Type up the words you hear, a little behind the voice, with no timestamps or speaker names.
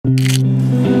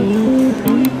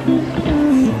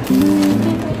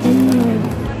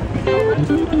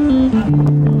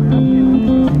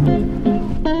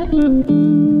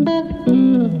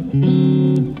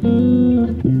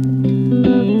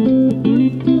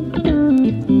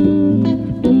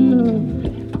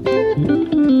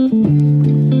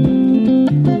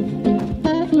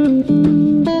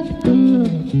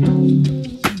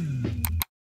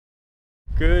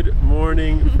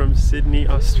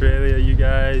Australia, you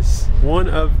guys. One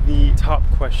of the top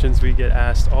questions we get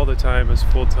asked all the time as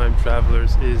full-time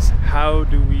travelers is, how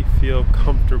do we feel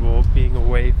comfortable being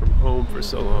away from home for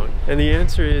so long? And the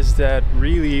answer is that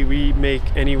really we make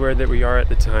anywhere that we are at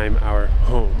the time our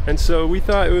home. And so we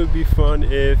thought it would be fun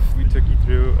if we took you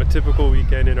through a typical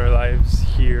weekend in our lives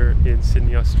here in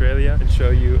Sydney, Australia, and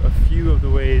show you a few of the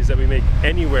ways that we make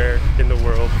anywhere in the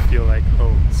world feel like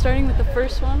home. Starting with the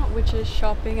first one, which is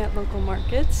shopping at local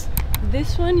markets.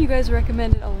 This one you guys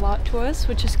recommended a lot to us,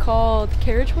 which is called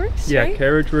Carriageworks, Yeah, right?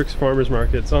 Carriageworks Farmers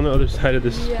Market's on the other side of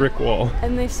this brick wall.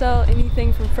 And they sell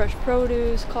anything from fresh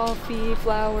produce, coffee,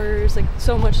 flowers, like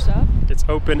so much stuff. It's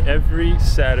open every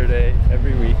Saturday,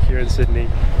 every week here in Sydney,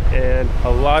 and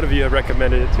a lot of you have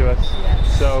recommended it to us.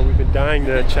 Yes. So we've been dying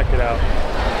to check it out.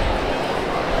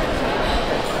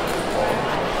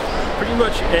 Pretty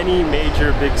much any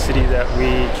major big city that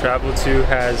we travel to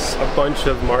has a bunch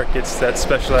of markets that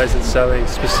specialize in selling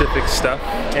specific stuff,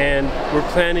 and we're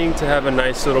planning to have a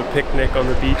nice little picnic on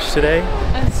the beach today.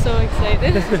 I'm so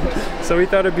excited. So we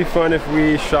thought it'd be fun if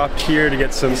we shopped here to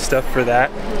get some stuff for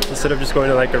that, instead of just going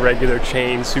to like a regular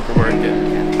chain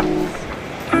supermarket.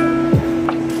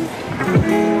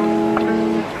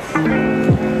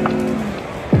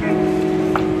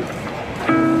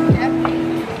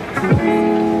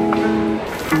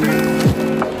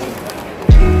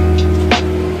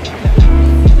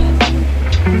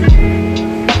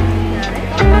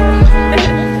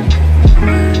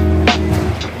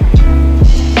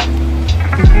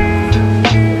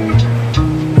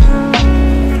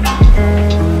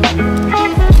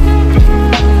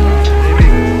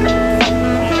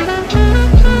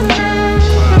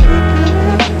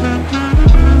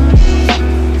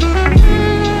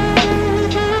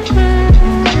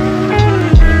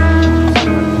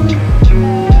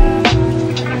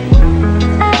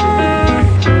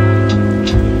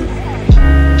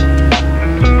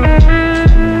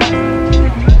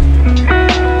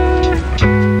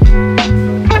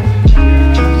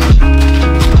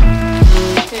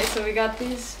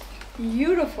 These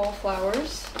beautiful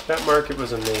flowers. That market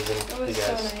was amazing. It was you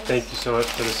guys. so nice. Thank you so much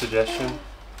for the suggestion.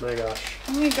 My gosh.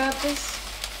 And we got this.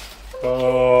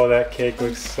 Oh, that cake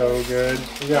looks so good.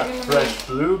 We got fresh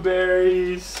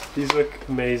blueberries. These look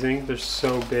amazing. They're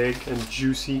so big and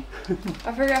juicy.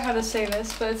 I forgot how to say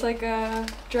this, but it's like a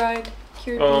dried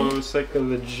cured Oh, beef. it's like a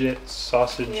legit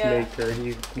sausage maker.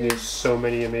 He knew so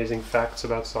many amazing facts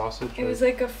about sausage. It was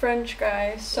like a French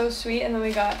guy, so sweet. And then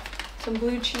we got some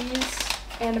blue cheese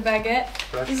and a baguette.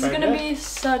 This is gonna be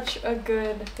such a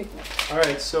good picnic.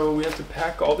 Alright, so we have to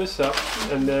pack all this up,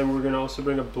 and then we're gonna also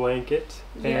bring a blanket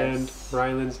and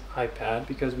Rhylan's iPad,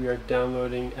 because we are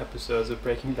downloading episodes of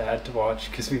Breaking Bad to watch,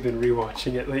 because we've been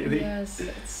rewatching it lately. Yes,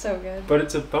 it's so good. But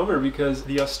it's a bummer because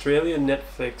the Australian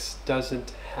Netflix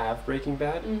doesn't have Breaking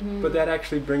Bad, but that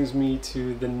actually brings me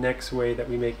to the next way that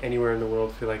we make anywhere in the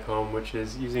world feel like home, which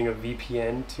is using a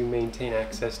VPN to maintain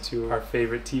access to our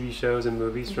favorite TV shows and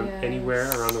movies from anywhere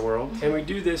around the world. And we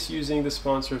do this using the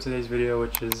sponsor of today's video,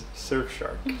 which is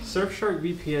Surfshark. Surfshark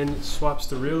VPN swaps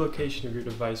the real location of your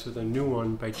device with a new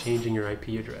one by changing your IP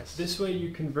address. This way you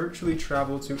can virtually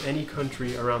travel to any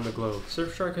country around the globe.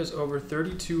 Surfshark has over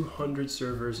 3,200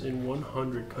 servers in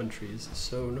 100 countries,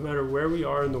 so no matter where we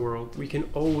are in the world, we can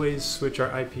always switch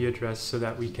our IP address so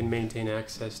that we can maintain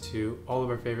access to all of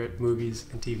our favorite movies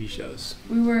and TV shows.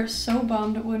 We were so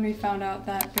bummed when we found out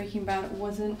that Breaking Bad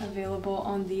wasn't available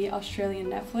on the Australian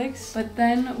Netflix, but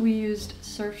then we used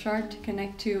Surfshark to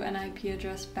connect to an IP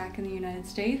address back in the United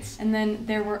States, and then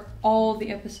there were all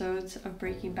the episodes of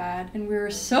Breaking Bad, and we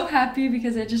were so happy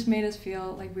because it just made us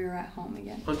feel like we were at home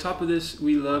again. On top of this,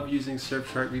 we love using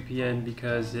Surfshark VPN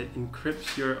because it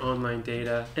encrypts your online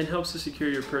data and helps to secure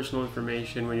your personal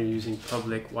information when you're using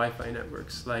public Wi-Fi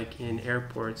networks like in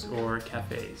airports or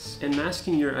cafes. And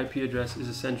masking your IP address is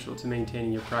essential to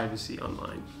maintaining your privacy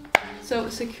online. So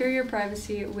secure your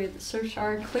privacy with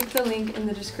Surfshark. Click the link in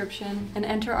the description and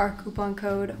enter our coupon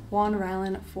code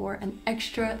Rhylan for an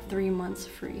extra 3 months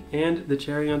free. And the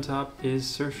cherry on top is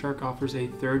Surfshark offers a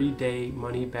 30-day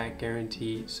money-back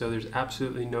guarantee, so there's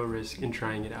absolutely no risk in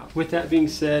trying it out. With that being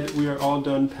said, we are all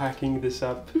done packing this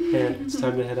up, and it's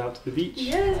time to head out to the beach.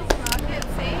 Yes.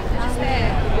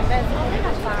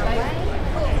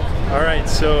 Alright,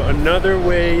 so another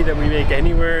way that we make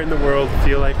anywhere in the world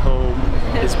feel like home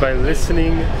is by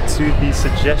listening to the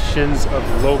suggestions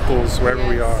of locals wherever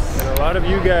we are. And a lot of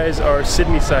you guys are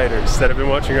Sydney-siders that have been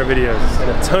watching our videos,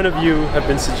 and a ton of you have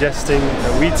been suggesting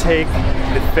that we take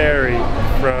the ferry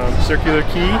from Circular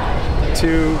Quay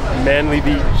to Manly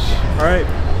Beach. Alright,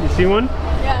 you see one?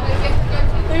 Yeah,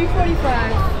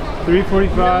 3:45.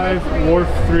 3:45,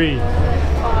 Wharf 3.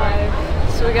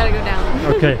 so we gotta go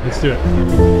down. Okay, let's do it.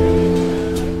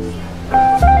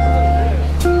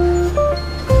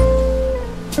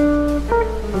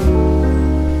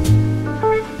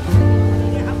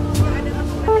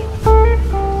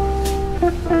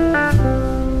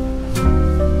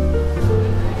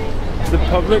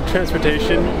 Public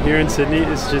transportation here in Sydney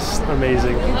is just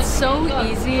amazing. It's so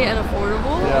easy and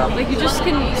affordable. Yeah. Like you just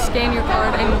can scan your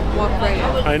card and walk right in.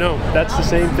 I know. That's the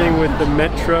same thing with the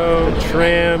metro, the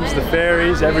trams, the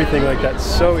ferries, everything like that.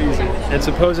 So easy. And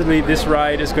supposedly this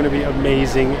ride is going to be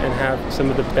amazing and have some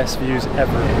of the best views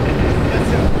ever.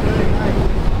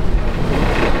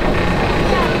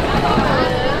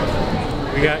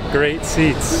 We got great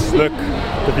seats. Look,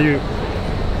 the view.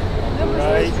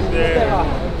 Right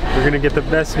there. We're gonna get the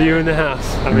best view in the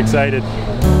house. I'm excited.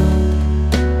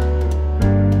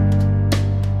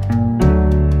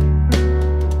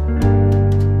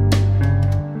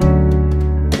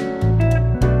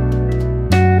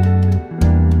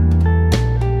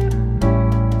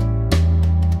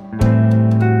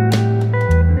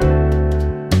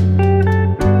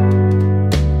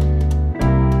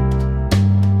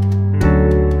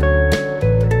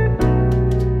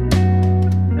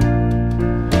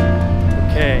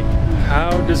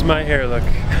 Does my hair look?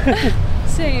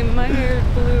 Same, my hair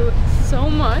blew so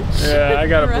much. Yeah, I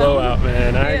got a blowout,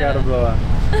 man. I got a blowout.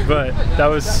 But that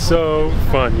was so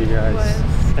fun, you guys.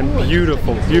 And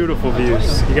beautiful, beautiful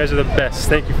views. You guys are the best.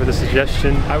 Thank you for the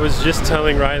suggestion. I was just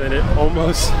telling Rhylan it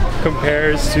almost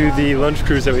compares to the lunch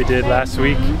cruise that we did last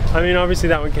week. I mean, obviously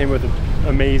that one came with an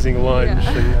amazing lunch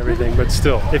and everything, but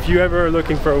still, if you ever are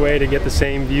looking for a way to get the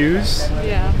same views,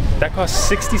 that costs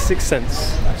 66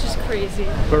 cents. Which is crazy.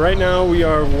 But right now we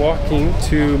are walking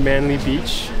to Manly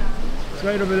Beach. It's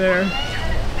right over there.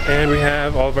 And we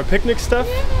have all of our picnic stuff.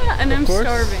 Yeah, and I'm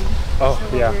starving. Oh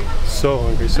yeah, so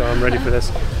hungry, so I'm ready for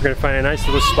this. We're gonna find a nice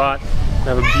little spot and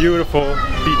have a beautiful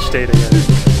beach day together.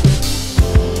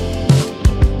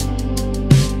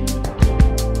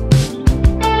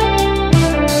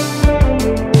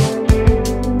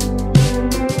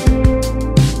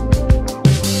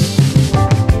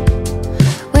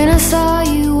 When I saw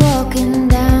you walking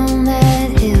down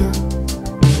that hill,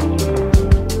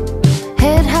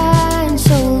 head high and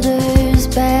shoulders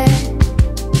back,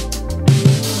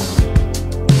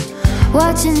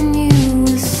 watching you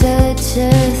was such a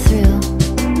thrill.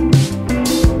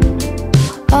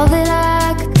 All that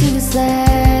I could do was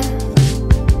laugh.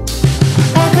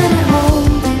 I couldn't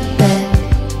hold it back.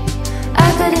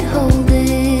 I couldn't hold it.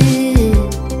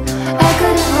 I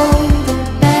couldn't hold it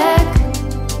back.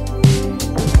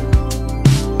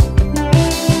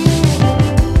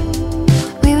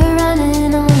 We were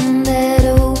running on that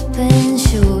open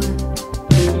shore,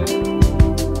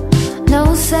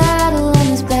 no saddle on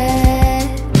his back.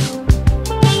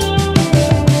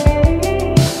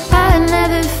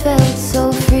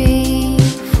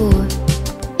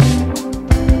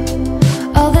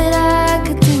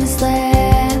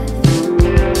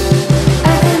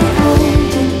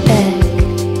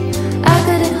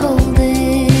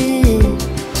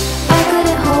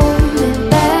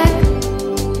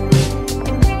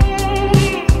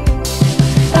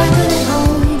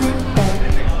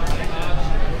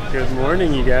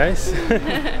 You guys.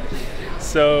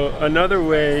 So another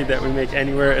way that we make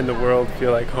anywhere in the world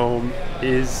feel like home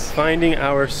is finding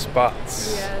our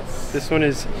spots. Yes. This one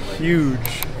is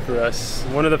huge for us.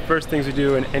 One of the first things we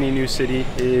do in any new city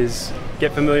is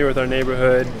get familiar with our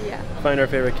neighborhood, find our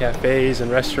favorite cafes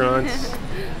and restaurants.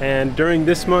 And during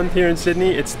this month here in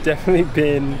Sydney, it's definitely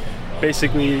been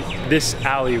basically this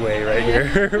alleyway right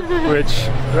here, which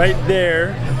right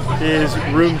there is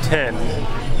room 10.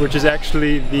 Which is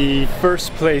actually the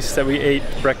first place that we ate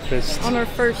breakfast. On our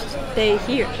first day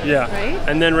here, right?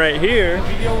 And then right here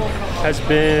has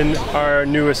been our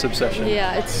newest obsession.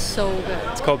 Yeah, it's so good.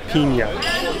 It's called Piña.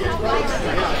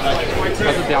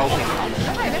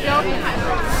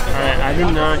 Alright, I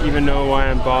do not even know why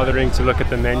I'm bothering to look at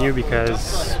the menu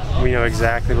because we know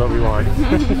exactly what we want.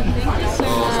 Thank you so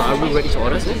much. Are we ready to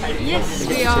order? Yes,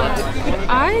 we are. Could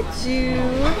I do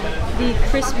the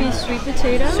crispy sweet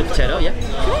potato? Sweet potato, yeah.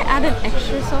 Can I add an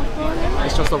extra soft ball?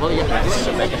 Extra soft ball, yeah. This is a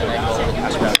bacon.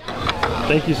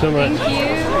 Thank you so much. Thank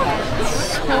you.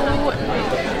 So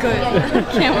good.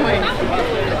 Can't wait.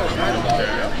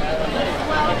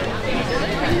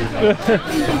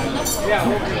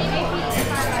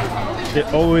 It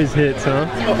always hits, huh?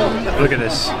 Look at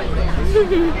this.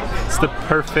 It's the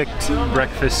perfect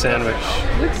breakfast sandwich.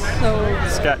 Looks so good.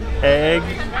 It's got egg,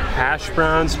 hash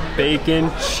browns,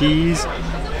 bacon, cheese,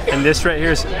 and this right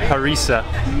here is harissa.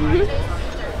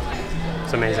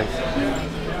 It's amazing.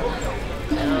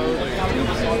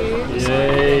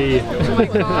 Hey! Oh my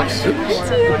gosh.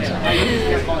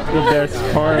 The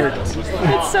best part.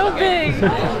 It's so big.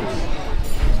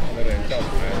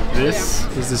 This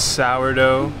is the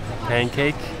sourdough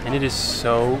pancake, and it is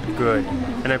so good.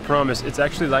 And I promise, it's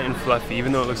actually light and fluffy,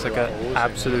 even though it looks like an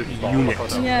absolute unit.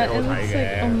 Yeah, it looks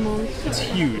like a monster. It's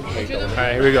huge.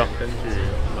 Alright, here we go.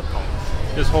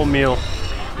 This whole meal,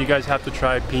 you guys have to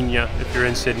try piña if you're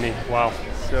in Sydney. Wow.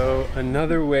 So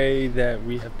another way that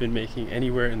we have been making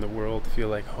anywhere in the world feel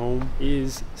like home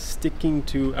is sticking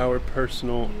to our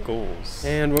personal goals.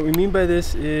 And what we mean by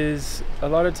this is a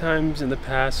lot of times in the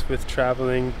past with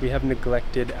traveling, we have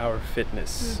neglected our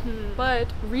fitness.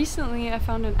 But recently I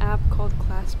found an app called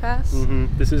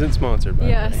ClassPass. This isn't sponsored, by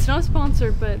the way. It's not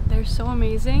sponsored, but they're so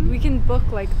amazing. We can book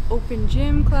like open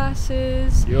gym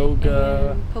classes,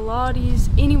 yoga, and Pilates,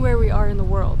 anywhere we are in the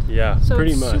world. Yeah, so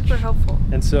pretty it's much. super helpful.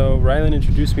 And so Rhylan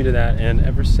introduced me to that, and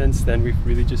ever since then we've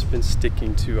really just been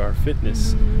sticking to our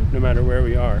fitness no matter where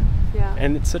we are. Yeah.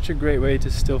 And it's such a great way to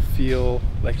still feel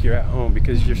like you're at home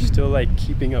because you're still like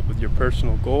keeping up with your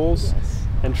personal goals. Yes.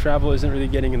 And travel isn't really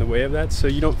getting in the way of that, so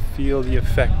you don't feel the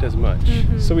effect as much.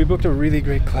 So we booked a really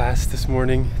great class this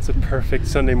morning. It's a perfect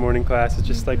Sunday morning class. It's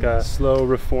just like a slow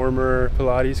reformer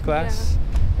Pilates class,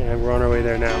 and we're on our way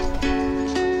there now.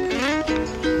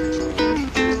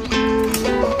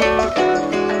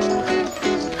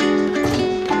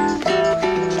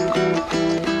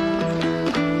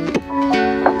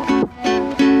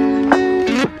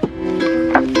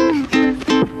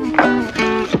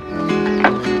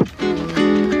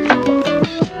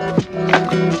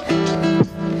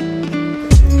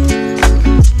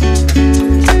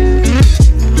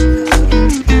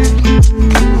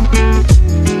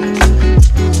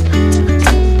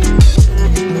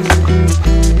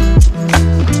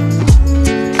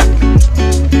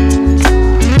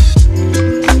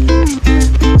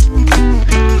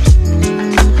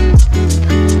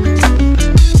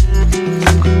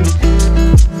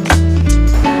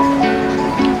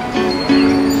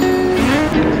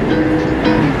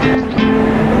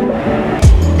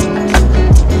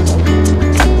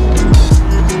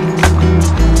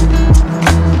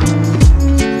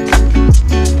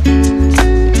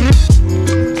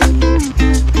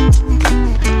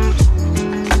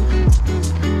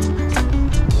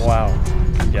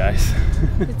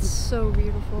 It's so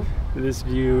beautiful. This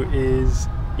view is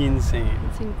insane.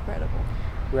 It's incredible.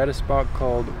 We're at a spot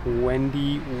called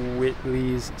Wendy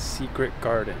Whitley's Secret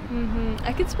Garden.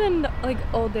 I could spend like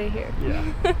all day here.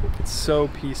 Yeah. It's so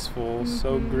peaceful,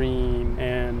 so green,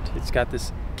 and it's got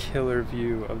this killer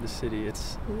view of the city.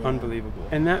 It's unbelievable.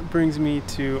 And that brings me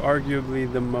to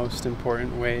arguably the most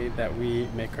important way that we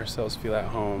make ourselves feel at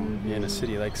home in a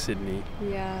city like Sydney.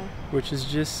 Yeah. Which is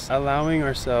just allowing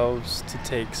ourselves to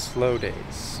take slow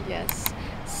days. Yes.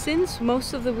 Since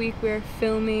most of the week we're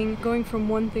filming, going from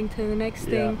one thing to the next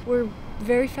thing, we're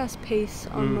very fast paced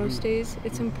on most days.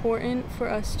 It's important for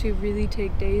us to really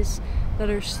take days that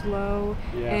are slow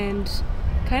and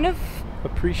kind of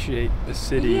appreciate the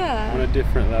city on a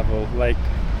different level. Like,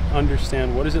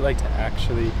 understand what is it like to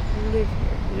actually live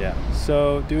here. Yeah.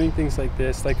 So doing things like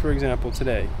this, like for example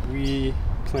today, we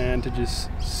plan to just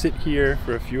sit here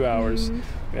for a few hours.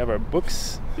 We have our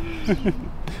books.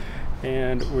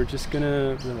 And we're just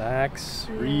gonna relax,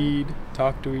 read,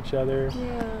 talk to each other,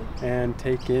 and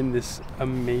take in this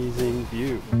amazing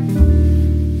view.